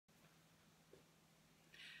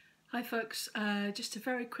Hi folks, just a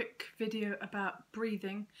very quick video about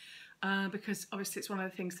breathing because obviously it's one of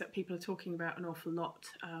the things that people are talking about an awful lot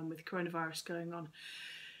with coronavirus going on.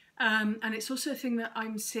 And it's also a thing that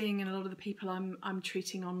I'm seeing in a lot of the people I'm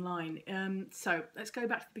treating online. So let's go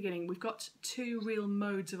back to the beginning. We've got two real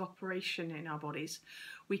modes of operation in our bodies.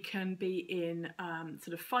 We can be in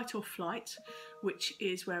sort of fight or flight, which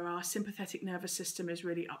is where our sympathetic nervous system is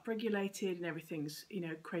really upregulated and everything's,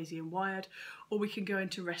 crazy and wired. Or we can go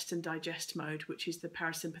into rest and digest mode, which is the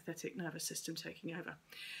parasympathetic nervous system taking over.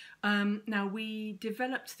 Now, we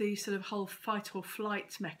developed the sort of whole fight or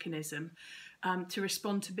flight mechanism to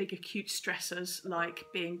respond to big acute stressors like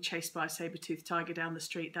being chased by a sabre-tooth tiger down the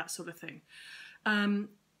street, that sort of thing. And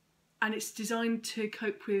it's designed to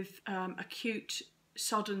cope with acute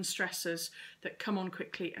sudden stressors that come on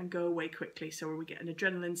quickly and go away quickly. So we get an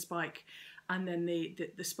adrenaline spike and then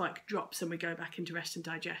the spike drops and we go back into rest and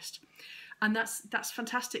digest. And that's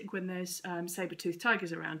fantastic when there's saber-toothed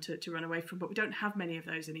tigers around to run away from, but we don't have many of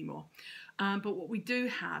those anymore. But what we do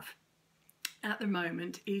have at the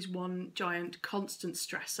moment is one giant constant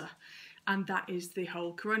stressor, and that is the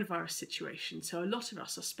whole coronavirus situation. So a lot of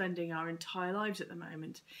us are spending our entire lives at the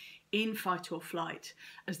moment in fight or flight,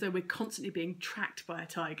 as though we're constantly being tracked by a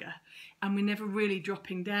tiger, and we're never really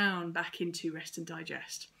dropping down back into rest and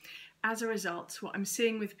digest. As a result, what I'm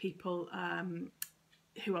seeing with people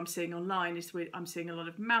who I'm seeing online is I'm seeing a lot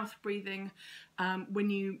of mouth breathing. When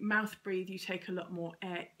you mouth breathe, you take a lot more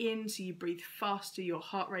air in, so you breathe faster, your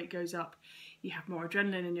heart rate goes up, you have more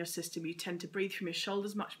adrenaline in your system, you tend to breathe from your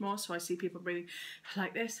shoulders much more, so I see people breathing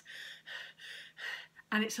like this,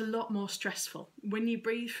 and it's a lot more stressful. When you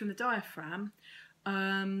breathe from the diaphragm,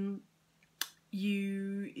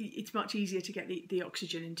 it's much easier to get the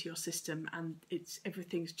oxygen into your system, and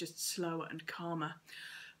everything's just slower and calmer.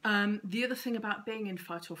 The other thing about being in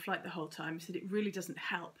fight or flight the whole time is that it really doesn't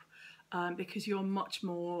help because you're much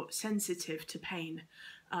more sensitive to pain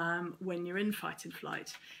when you're in fight and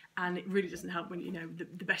flight, and it really doesn't help when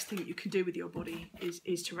the best thing that you can do with your body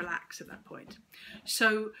is to relax at that point.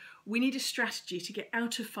 So we need a strategy to get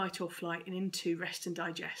out of fight or flight and into rest and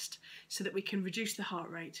digest so that we can reduce the heart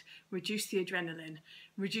rate, reduce the adrenaline,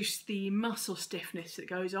 reduce the muscle stiffness that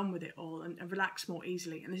goes on with it all, and relax more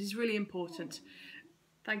easily. And this is really important.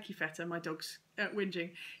 Thank you, Feta, my dog's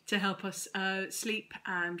whinging, to help us sleep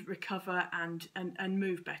and recover and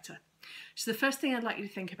move better. So the first thing I'd like you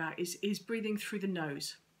to think about is breathing through the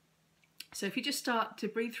nose. So if you just start to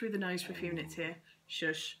breathe through the nose for a few minutes here,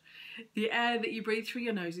 shush. The air that you breathe through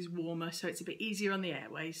your nose is warmer, so it's a bit easier on the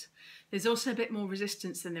airways. There's also a bit more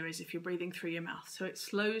resistance than there is if you're breathing through your mouth, so it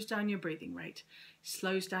slows down your breathing rate,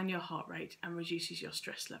 slows down your heart rate, and reduces your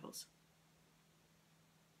stress levels.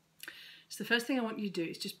 So the first thing I want you to do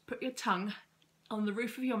is just put your tongue on the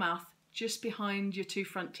roof of your mouth, just behind your two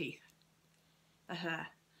front teeth.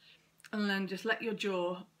 And then just let your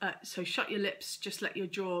jaw, so shut your lips, just let your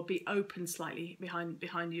jaw be open slightly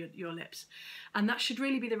behind your lips. And that should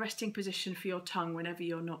really be the resting position for your tongue whenever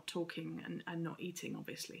you're not talking and not eating,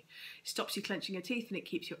 obviously. It stops you clenching your teeth and it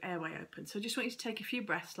keeps your airway open. So I just want you to take a few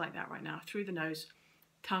breaths like that right now, through the nose,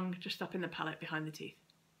 tongue just up in the palate behind the teeth.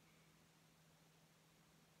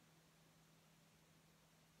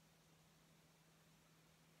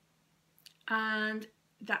 And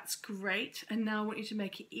that's great. And now I want you to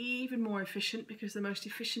make it even more efficient, because the most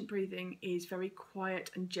efficient breathing is very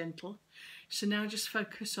quiet and gentle. So now just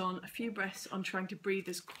focus on a few breaths on trying to breathe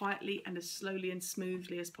as quietly and as slowly and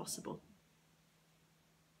smoothly as possible.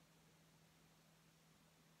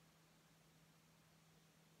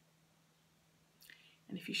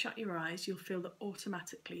 And if you shut your eyes, you'll feel that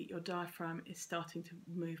automatically your diaphragm is starting to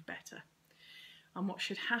move better. And what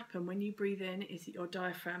should happen when you breathe in is that your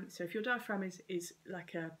diaphragm, so if your diaphragm is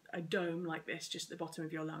like a dome like this, just at the bottom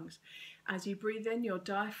of your lungs, as you breathe in, your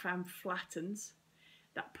diaphragm flattens.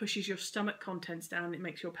 That pushes your stomach contents down. It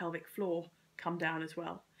makes your pelvic floor come down as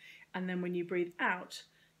well. And then when you breathe out,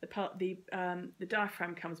 the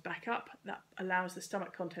diaphragm comes back up. That allows the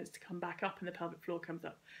stomach contents to come back up and the pelvic floor comes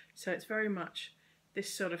up. So it's very much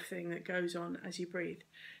this sort of thing that goes on as you breathe.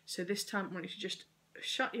 So this time I want you to just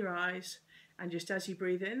shut your eyes, and just as you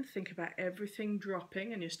breathe in, think about everything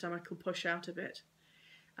dropping and your stomach will push out a bit.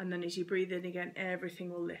 And then as you breathe in again,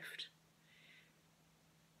 everything will lift.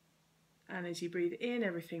 And as you breathe in,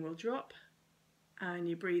 everything will drop. And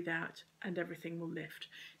you breathe out and everything will lift.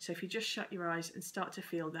 So if you just shut your eyes and start to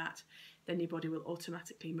feel that, then your body will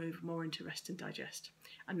automatically move more into rest and digest.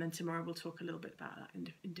 And then tomorrow we'll talk a little bit about that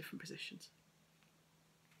in different positions.